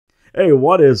Hey,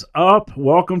 what is up?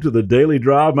 Welcome to the Daily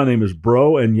Drive. My name is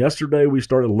Breaux, and yesterday we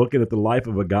started looking at the life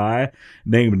of a guy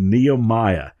named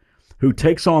Nehemiah, who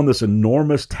takes on this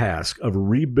enormous task of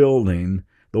rebuilding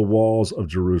the walls of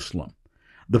Jerusalem.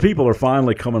 The people are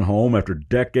finally coming home after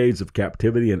decades of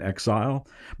captivity and exile,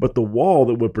 but the wall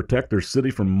that would protect their city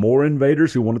from more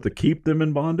invaders who wanted to keep them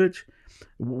in bondage,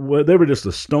 well, they were just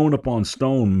a stone upon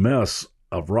stone mess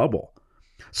of rubble.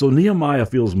 So Nehemiah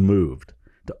feels moved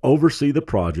to oversee the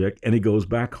project and he goes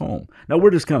back home. Now, we're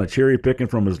just kind of cherry picking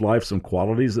from his life some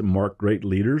qualities that mark great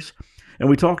leaders. And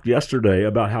we talked yesterday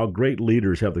about how great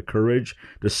leaders have the courage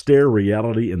to stare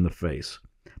reality in the face.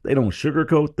 They don't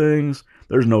sugarcoat things.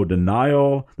 There's no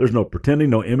denial. There's no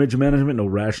pretending, no image management, no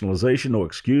rationalization, no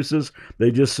excuses. They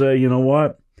just say, you know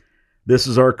what? This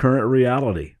is our current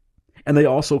reality. And they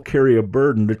also carry a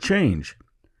burden to change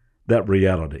that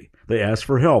reality. They ask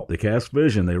for help. They cast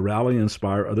vision. They rally and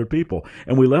inspire other people.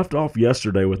 And we left off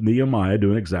yesterday with Nehemiah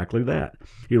doing exactly that.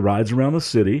 He rides around the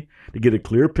city to get a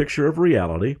clear picture of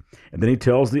reality, and then he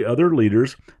tells the other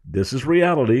leaders, this is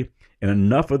reality, and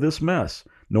enough of this mess.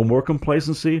 No more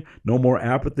complacency, no more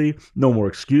apathy, no more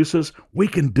excuses. We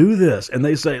can do this. And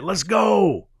they say, let's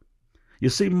go. You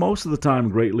see, most of the time,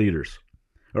 great leaders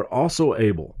are also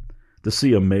able to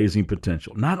see amazing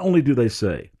potential. Not only do they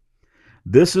say,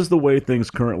 this is the way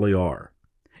things currently are,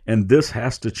 and this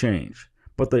has to change.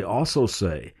 But they also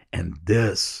say, and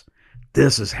this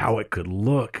is how it could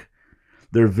look.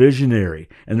 They're visionary,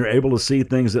 and they're able to see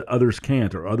things that others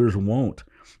can't or others won't.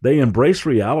 They embrace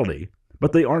reality,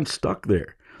 but they aren't stuck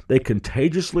there. They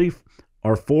contagiously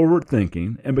are forward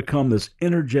thinking and become this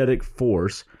energetic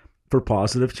force for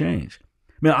positive change.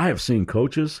 Man, I have seen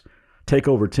coaches take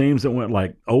over teams that went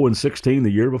like 0-16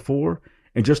 the year before.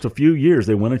 In just a few years,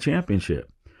 they win a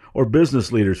championship. Or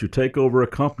business leaders who take over a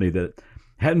company that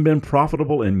hadn't been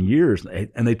profitable in years,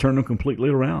 and they turn them completely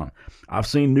around. I've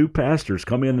seen new pastors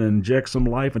come in and inject some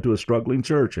life into a struggling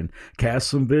church and cast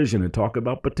some vision and talk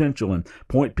about potential and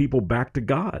point people back to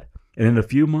God. And in a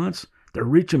few months, they're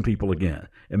reaching people again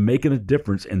and making a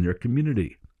difference in their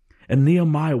community. And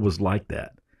Nehemiah was like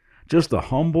that. Just a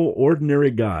humble,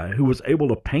 ordinary guy who was able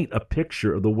to paint a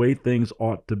picture of the way things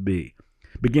ought to be.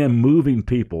 Began moving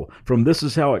people from this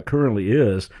is how it currently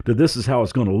is to this is how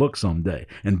it's going to look someday,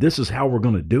 and this is how we're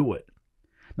going to do it.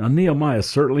 Now, Nehemiah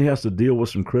certainly has to deal with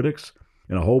some critics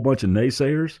and a whole bunch of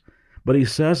naysayers, but he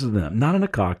says to them, not in a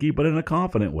cocky, but in a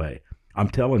confident way, I'm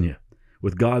telling you,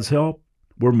 with God's help,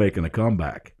 we're making a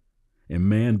comeback. And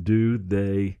man, do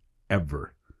they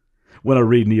ever. When I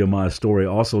read Nehemiah's story, I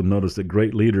also notice that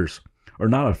great leaders are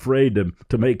not afraid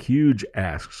to make huge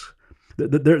asks.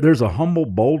 There's a humble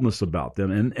boldness about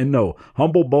them. And no,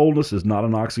 humble boldness is not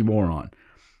an oxymoron.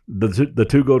 The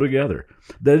two go together.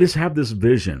 They just have this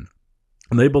vision,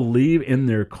 and they believe in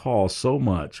their cause so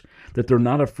much that they're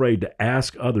not afraid to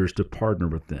ask others to partner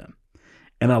with them.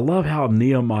 And I love how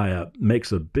Nehemiah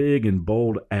makes a big and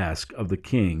bold ask of the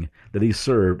king that he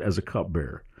served as a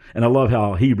cupbearer. And I love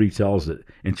how he retells it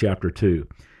in chapter 2.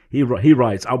 He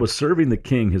writes, I was serving the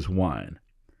king his wine.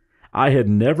 I had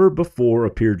never before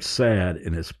appeared sad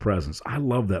in his presence. I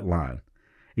love that line.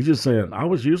 He's just saying, I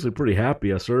was usually pretty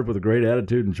happy. I served with a great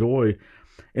attitude and joy.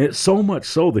 And it's so much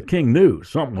so the king knew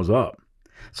something was up.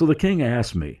 So the king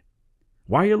asked me,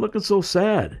 why are you looking so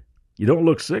sad? You don't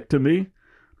look sick to me.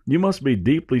 You must be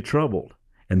deeply troubled.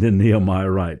 And then Nehemiah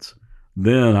writes,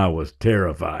 then I was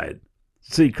terrified.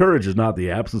 See, courage is not the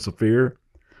absence of fear,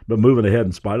 but moving ahead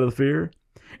in spite of the fear.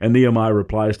 And Nehemiah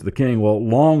replies to the king, well,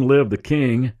 long live the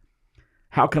king.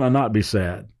 How can I not be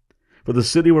sad? For the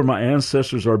city where my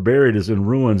ancestors are buried is in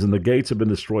ruins, and the gates have been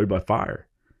destroyed by fire.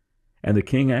 And the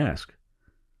king asked,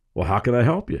 well, how can I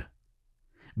help you?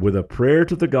 With a prayer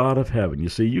to the God of heaven. You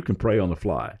see, you can pray on the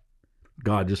fly.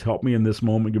 God, just help me in this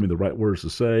moment. Give me the right words to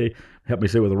say. Help me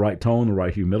say with the right tone, the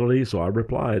right humility. So I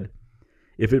replied,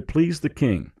 if it please the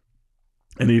king,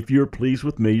 and if you're pleased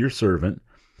with me, your servant,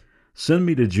 send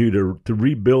me to Judah to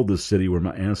rebuild the city where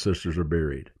my ancestors are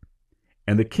buried.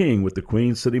 And the king, with the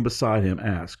queen sitting beside him,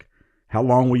 asked, how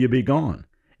long will you be gone?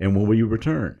 And when will you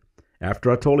return?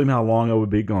 After I told him how long I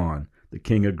would be gone, the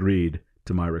king agreed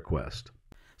to my request.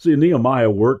 See,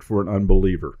 Nehemiah worked for an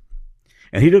unbeliever.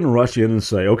 And he didn't rush in and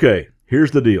say, okay,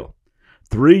 here's the deal.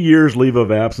 3 years leave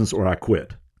of absence or I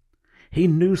quit. He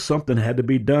knew something had to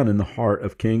be done in the heart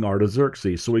of King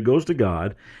Artaxerxes. So he goes to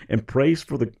God and prays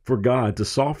for God to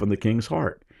soften the king's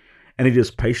heart. And he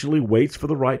just patiently waits for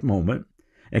the right moment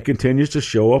and continues to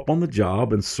show up on the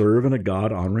job and serve in a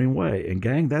God-honoring way. And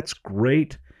gang, that's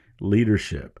great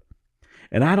leadership.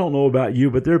 And I don't know about you,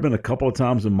 but there have been a couple of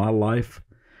times in my life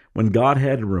when God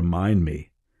had to remind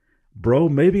me Bro,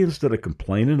 maybe instead of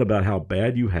complaining about how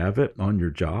bad you have it on your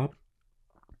job,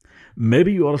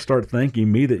 maybe you ought to start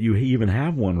thanking me that you even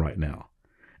have one right now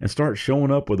and start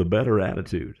showing up with a better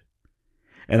attitude.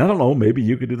 And I don't know, maybe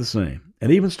you could do the same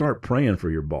and even start praying for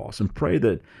your boss and pray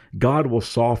that God will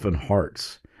soften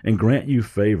hearts and grant you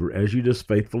favor as you just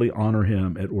faithfully honor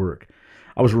him at work.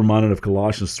 I was reminded of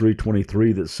Colossians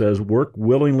 3:23 that says, "Work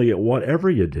willingly at whatever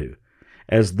you do,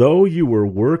 as though you were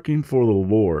working for the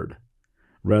Lord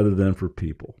rather than for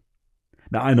people."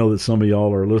 Now, I know that some of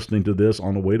y'all are listening to this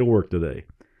on the way to work today.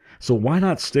 So why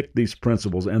not stick these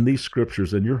principles and these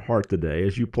scriptures in your heart today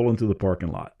as you pull into the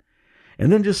parking lot?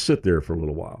 And then just sit there for a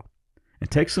little while and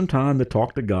take some time to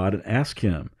talk to God and ask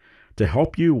him to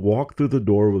help you walk through the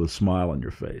door with a smile on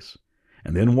your face.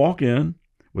 And then walk in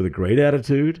with a great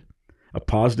attitude, a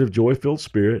positive, joy-filled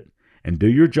spirit, and do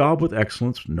your job with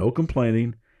excellence, no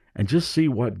complaining, and just see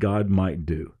what God might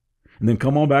do. And then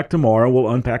come on back tomorrow. We'll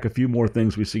unpack a few more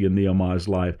things we see in Nehemiah's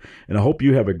life. And I hope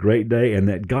you have a great day and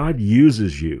that God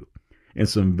uses you in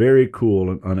some very cool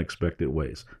and unexpected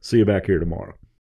ways. See you back here tomorrow.